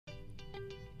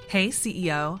Hey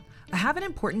CEO, I have an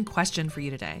important question for you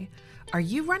today. Are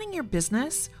you running your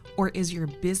business or is your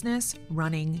business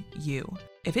running you?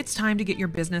 If it's time to get your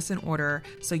business in order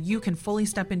so you can fully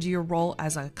step into your role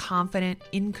as a confident,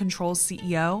 in control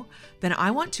CEO, then I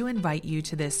want to invite you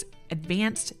to this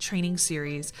advanced training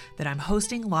series that I'm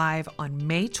hosting live on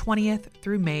May 20th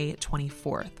through May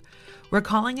 24th. We're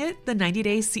calling it the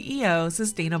 90-Day CEO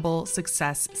Sustainable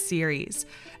Success Series.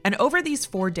 And over these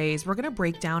 4 days, we're going to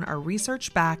break down our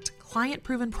research-backed,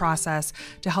 client-proven process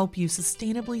to help you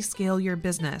sustainably scale your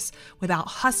business without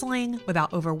hustling,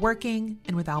 without overworking,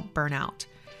 and without burnout.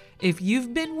 If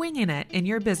you've been winging it in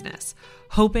your business,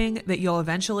 hoping that you'll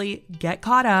eventually get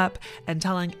caught up and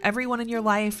telling everyone in your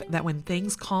life that when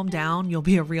things calm down, you'll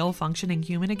be a real functioning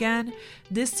human again,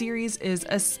 this series is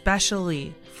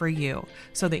especially for you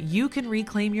so that you can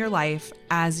reclaim your life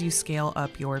as you scale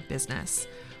up your business.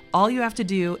 All you have to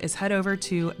do is head over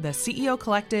to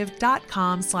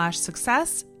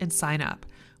theceocollective.com/success and sign up.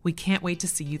 We can't wait to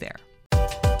see you there.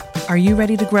 Are you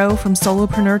ready to grow from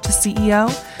solopreneur to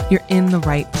CEO? You're in the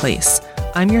right place.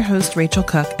 I'm your host, Rachel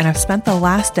Cook, and I've spent the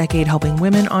last decade helping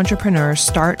women entrepreneurs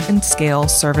start and scale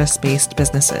service-based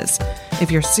businesses. If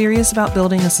you're serious about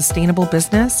building a sustainable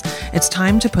business, it's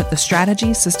time to put the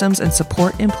strategy, systems, and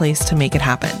support in place to make it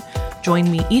happen.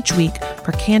 Join me each week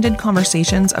for candid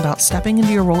conversations about stepping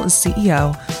into your role as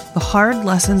CEO, the hard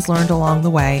lessons learned along the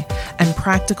way, and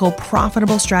practical,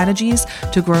 profitable strategies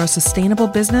to grow a sustainable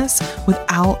business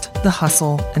without the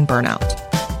hustle and burnout.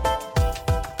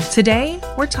 Today,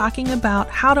 we're talking about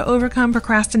how to overcome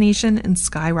procrastination and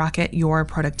skyrocket your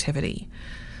productivity.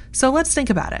 So let's think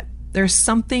about it. There's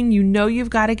something you know you've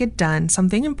got to get done,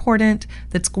 something important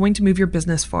that's going to move your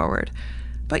business forward,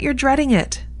 but you're dreading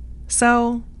it.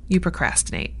 So you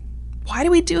procrastinate. Why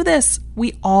do we do this?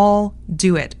 We all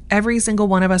do it. Every single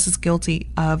one of us is guilty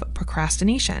of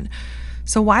procrastination.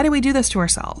 So why do we do this to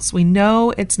ourselves? We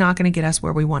know it's not going to get us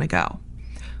where we want to go.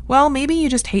 Well, maybe you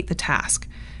just hate the task.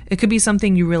 It could be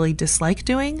something you really dislike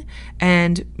doing,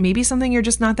 and maybe something you're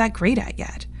just not that great at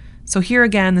yet. So here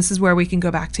again, this is where we can go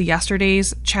back to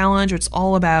yesterday's challenge. It's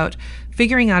all about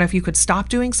figuring out if you could stop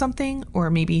doing something or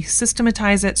maybe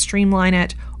systematize it, streamline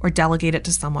it, or delegate it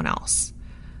to someone else.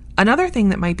 Another thing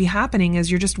that might be happening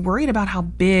is you're just worried about how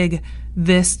big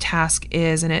this task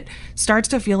is, and it starts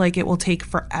to feel like it will take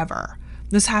forever.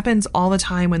 This happens all the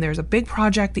time when there's a big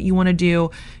project that you want to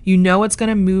do. You know it's going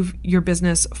to move your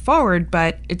business forward,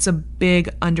 but it's a big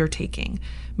undertaking.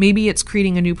 Maybe it's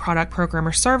creating a new product, program,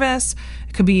 or service.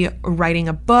 It could be writing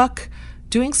a book,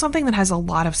 doing something that has a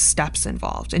lot of steps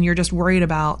involved, and you're just worried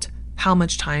about how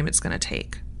much time it's going to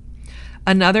take.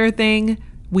 Another thing,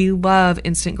 we love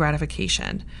instant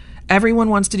gratification. Everyone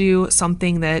wants to do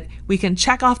something that we can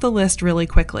check off the list really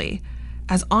quickly.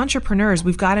 As entrepreneurs,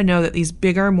 we've got to know that these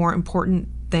bigger, more important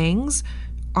things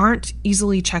aren't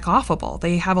easily check-offable.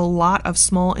 They have a lot of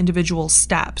small individual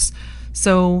steps.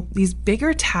 So these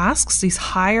bigger tasks, these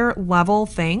higher level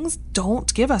things,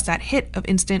 don't give us that hit of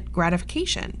instant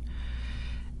gratification.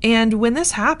 And when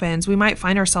this happens, we might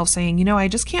find ourselves saying, I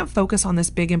just can't focus on this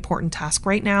big important task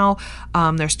right now.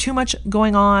 There's too much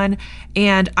going on,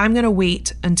 and I'm going to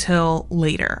wait until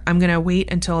later. I'm going to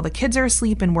wait until the kids are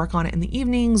asleep and work on it in the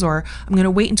evenings, or I'm going to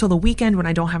wait until the weekend when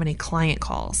I don't have any client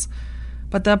calls.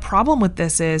 But the problem with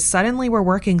this is suddenly we're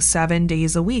working 7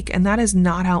 days a week, and that is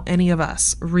not how any of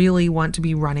us really want to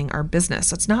be running our business.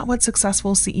 That's not what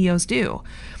successful CEOs do.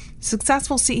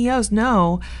 Successful CEOs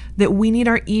know that we need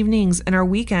our evenings and our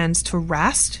weekends to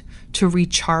rest, to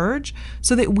recharge,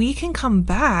 so that we can come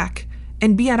back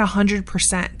and be at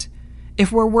 100%.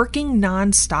 If we're working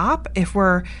nonstop, if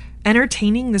we're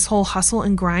entertaining this whole hustle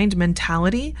and grind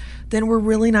mentality, then we're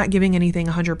really not giving anything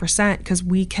 100% because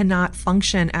we cannot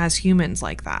function as humans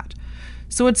like that.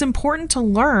 So it's important to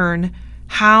learn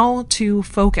how to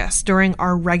focus during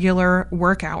our regular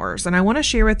work hours. And I want to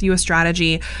share with you a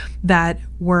strategy that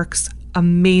works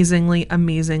amazingly,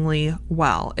 amazingly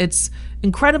well. It's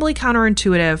incredibly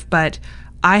counterintuitive, but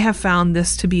I have found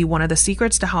this to be one of the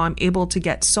secrets to how I'm able to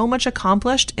get so much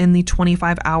accomplished in the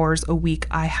 25 hours a week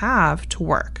I have to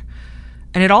work.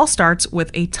 And it all starts with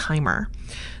a timer.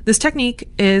 This technique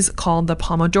is called the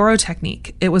Pomodoro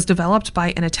technique. It was developed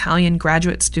by an Italian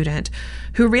graduate student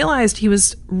who realized he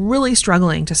was really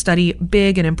struggling to study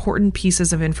big and important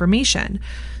pieces of information.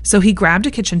 So he grabbed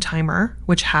a kitchen timer,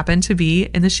 which happened to be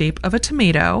in the shape of a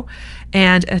tomato,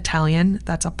 and Italian,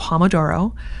 that's a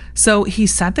Pomodoro. So he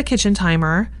set the kitchen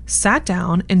timer, sat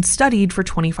down, and studied for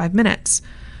 25 minutes.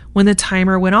 When the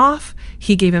timer went off,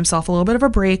 he gave himself a little bit of a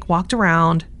break, walked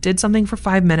around, did something for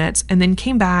 5 minutes, and then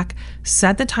came back,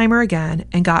 set the timer again,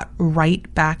 and got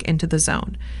right back into the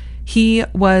zone. He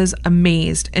was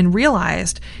amazed and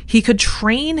realized he could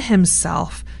train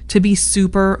himself to be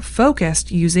super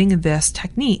focused using this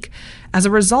technique. As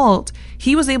a result,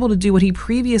 he was able to do what he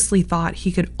previously thought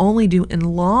he could only do in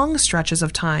long stretches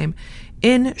of time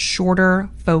in shorter,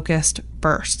 focused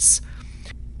bursts.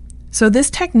 So this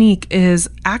technique is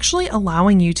actually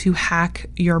allowing you to hack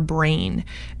your brain.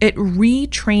 It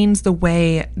retrains the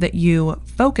way that you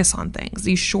focus on things.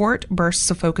 These short bursts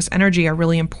of focus energy are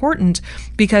really important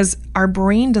because our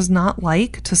brain does not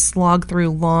like to slog through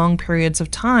long periods of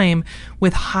time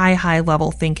with high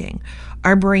level thinking.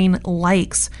 Our brain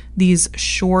likes these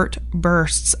short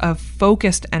bursts of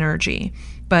focused energy,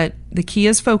 but the key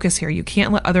is focus here. You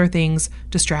can't let other things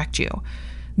distract you.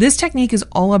 This technique is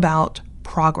all about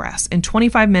progress. In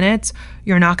 25 minutes,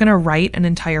 you're not going to write an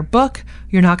entire book.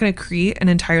 You're not going to create an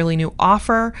entirely new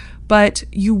offer, but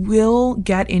you will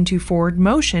get into forward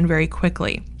motion very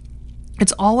quickly.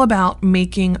 It's all about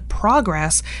making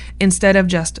progress instead of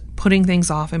just putting things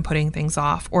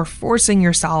off or forcing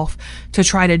yourself to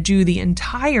try to do the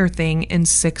entire thing in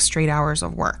 6 straight hours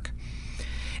of work.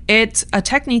 It's a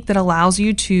technique that allows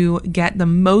you to get the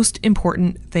most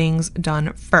important things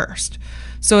done first.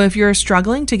 So if you're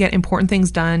struggling to get important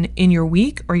things done in your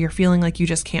week, or you're feeling like you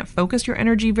just can't focus your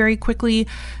energy very quickly,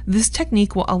 this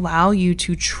technique will allow you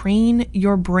to train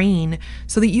your brain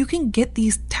so that you can get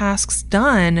these tasks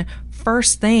done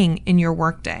first thing in your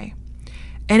workday.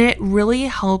 And it really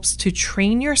helps to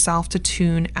train yourself to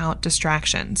tune out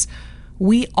distractions.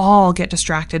 We all get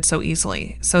distracted so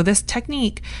easily. So this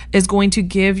technique is going to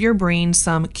give your brain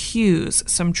some cues,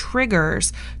 some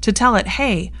triggers to tell it,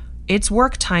 hey, it's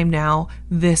work time now.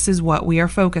 This is what we are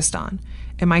focused on.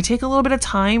 It might take a little bit of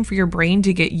time for your brain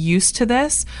to get used to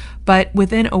this, but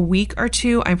within a week or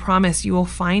two, I promise you will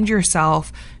find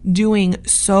yourself doing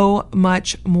so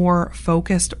much more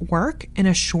focused work in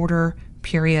a shorter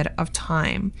period of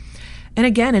time. And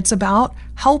again, it's about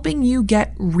helping you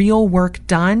get real work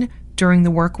done during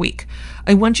the work week.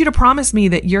 I want you to promise me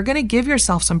that you're going to give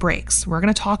yourself some breaks. We're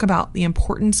going to talk about the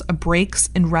importance of breaks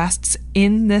and rests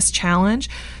in this challenge.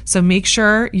 So make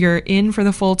sure you're in for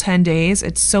the full 10 days.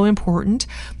 It's so important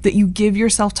that you give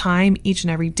yourself time each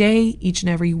and every day, each and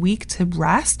every week to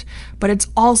rest. But it's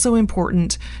also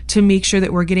important to make sure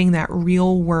that we're getting that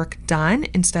real work done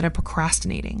instead of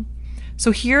procrastinating. So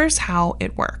here's how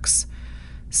it works.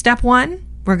 Step 1,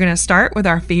 we're going to start with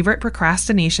our favorite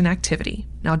procrastination activity.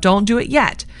 Now, don't do it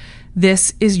yet.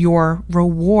 This is your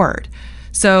reward.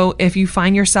 So if you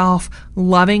find yourself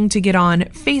loving to get on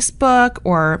Facebook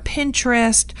or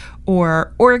Pinterest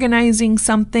or organizing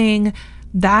something,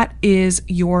 that is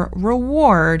your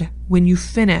reward when you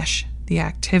finish the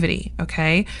activity,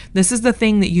 okay? This is the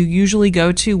thing that you usually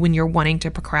go to when you're wanting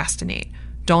to procrastinate.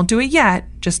 Don't do it yet.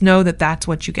 Just know that that's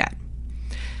what you get.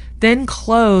 Then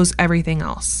close everything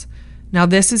else. Now,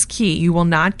 this is key. You will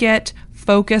not get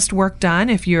focused work done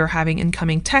if you're having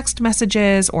incoming text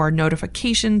messages or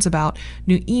notifications about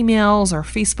new emails or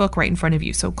Facebook right in front of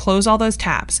you. So close all those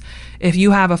tabs. If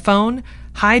you have a phone,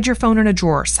 hide your phone in a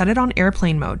drawer. Set it on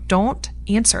airplane mode. Don't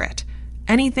answer it.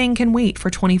 Anything can wait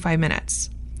for 25 minutes.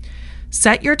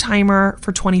 Set your timer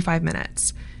for 25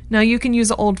 minutes. Now, you can use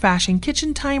an old-fashioned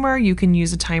kitchen timer. You can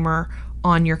use a timer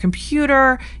on your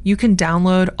computer. You can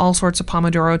download all sorts of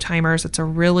Pomodoro timers. It's a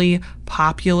really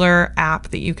popular app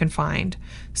that you can find.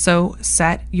 So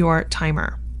set your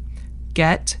timer.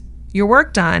 Get your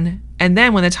work done, and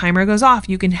then when the timer goes off,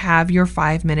 you can have your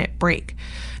 5-minute break.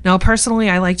 Now, personally,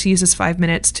 I like to use this 5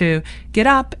 minutes to get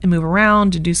up and move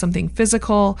around, to do something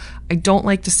physical. I don't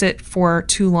like to sit for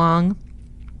too long.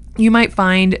 You might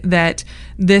find that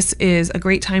this is a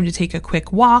great time to take a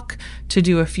quick walk, to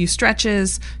do a few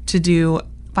stretches, to do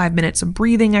 5 minutes of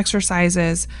breathing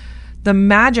exercises. The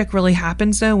magic really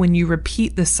happens though when you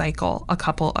repeat this cycle a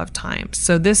couple of times.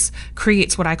 So this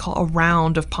creates what I call a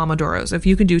round of Pomodoros. If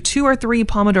you can do 2 or 3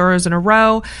 Pomodoros in a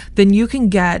row, then you can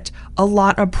get a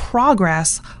lot of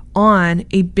progress on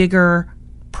a bigger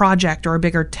project or a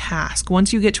bigger task.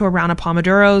 Once you get to a round of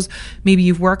Pomodoros, maybe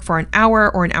you've worked for an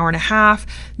hour or an hour and a half,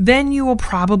 then you will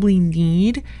probably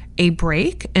need a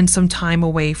break and some time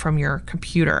away from your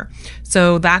computer.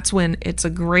 So that's when it's a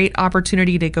great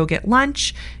opportunity to go get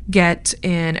lunch, get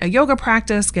in a yoga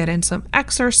practice, get in some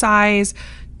exercise,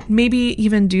 maybe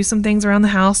even do some things around the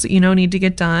house that need to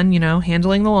get done,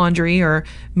 handling the laundry or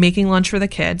making lunch for the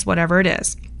kids, whatever it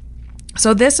is.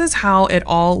 So this is how it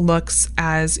all looks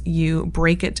as you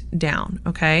break it down,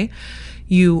 okay?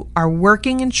 You are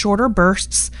working in shorter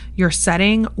bursts. You're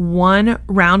setting one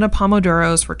round of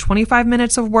Pomodoros for 25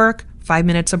 minutes of work, 5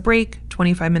 minutes of break,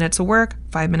 25 minutes of work,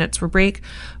 5 minutes for break,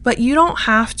 but you don't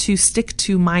have to stick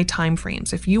to my time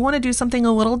frames. If you want to do something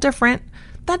a little different,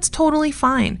 that's totally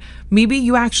fine. Maybe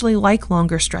you actually like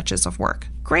longer stretches of work.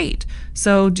 Great.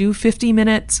 So do 50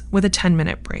 minutes with a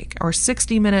 10-minute break, or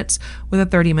 60 minutes with a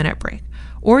 30-minute break.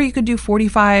 Or you could do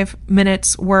 45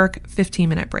 minutes work,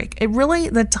 15-minute break.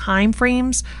 The time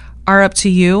frames are up to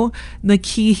you. The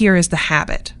key here is the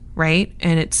habit, right?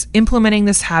 And it's implementing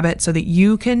this habit so that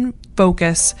you can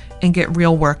focus and get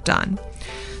real work done.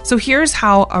 So here's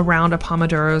how a round of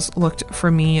Pomodoros looked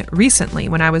for me recently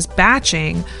when I was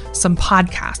batching some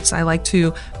podcasts. I like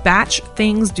to batch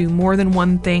things, do more than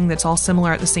one thing that's all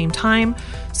similar at the same time.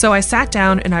 So I sat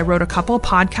down and I wrote a couple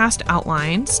podcast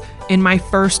outlines in my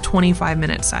first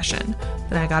 25-minute session.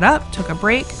 Then I got up, took a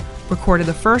break, recorded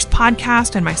the first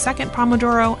podcast and my second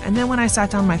Pomodoro, and then when I sat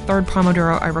down my third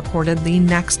Pomodoro, I recorded the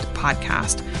next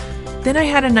podcast. Then I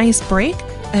had a nice break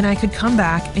and I could come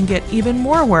back and get even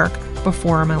more work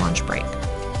before my lunch break.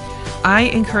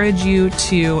 I encourage you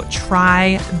to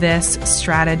try this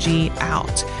strategy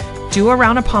out. Do a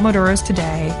round of Pomodoros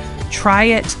today. Try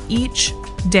it each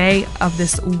day of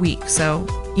this week. So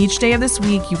each day of this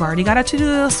week, you've already got a to-do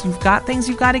list, you've got things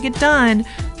you've got to get done.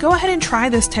 Go ahead and try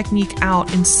this technique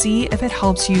out and see if it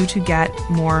helps you to get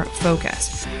more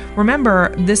focused.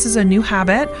 Remember, this is a new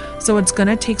habit, so it's going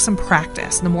to take some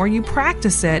practice. The more you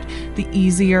practice it, the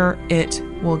easier it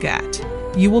will get.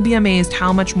 You will be amazed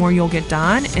how much more you'll get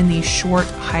done in these short,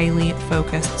 highly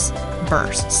focused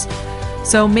bursts.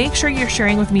 So make sure you're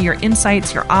sharing with me your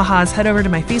insights, your ahas. Head over to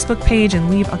my Facebook page and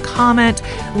leave a comment.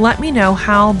 Let me know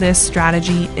how this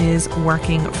strategy is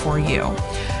working for you.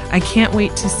 I can't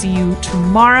wait to see you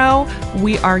tomorrow.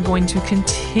 We are going to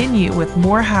continue with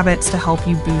more habits to help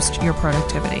you boost your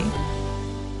productivity.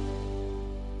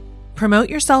 Promote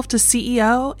Yourself to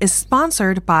CEO is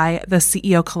sponsored by the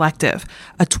CEO Collective,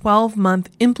 a 12-month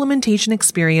implementation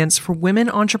experience for women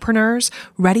entrepreneurs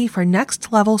ready for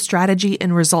next-level strategy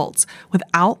and results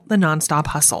without the nonstop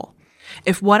hustle.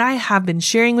 If what I have been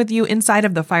sharing with you inside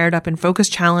of the Fired Up and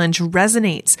Focused Challenge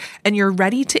resonates and you're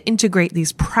ready to integrate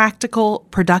these practical,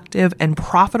 productive, and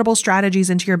profitable strategies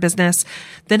into your business,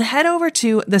 then head over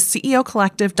to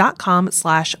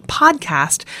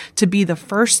theceocollective.com/podcast to be the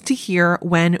first to hear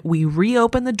when we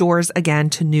reopen the doors again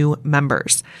to new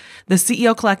members. The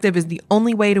CEO Collective is the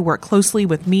only way to work closely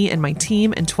with me and my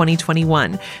team in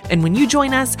 2021. And when you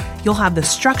join us, you'll have the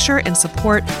structure and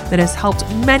support that has helped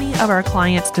many of our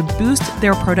clients to boost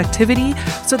their productivity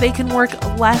so they can work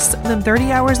less than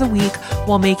 30 hours a week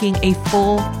while making a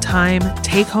full-time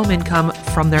take-home income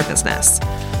from their business.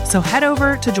 So head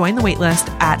over to join the waitlist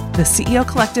at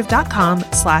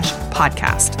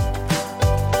theceocollective.com/podcast.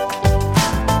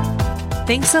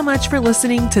 Thanks so much for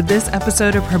listening to this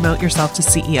episode of Promote Yourself to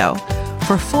CEO.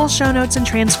 For full show notes and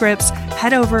transcripts,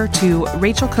 head over to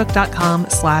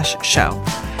rachelcook.com/show.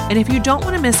 And if you don't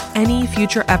want to miss any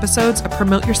future episodes of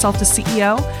Promote Yourself to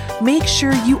CEO, make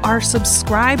sure you are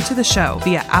subscribed to the show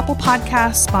via Apple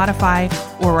Podcasts, Spotify,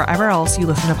 or wherever else you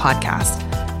listen to podcasts.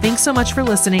 Thanks so much for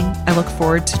listening. I look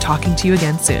forward to talking to you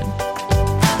again soon.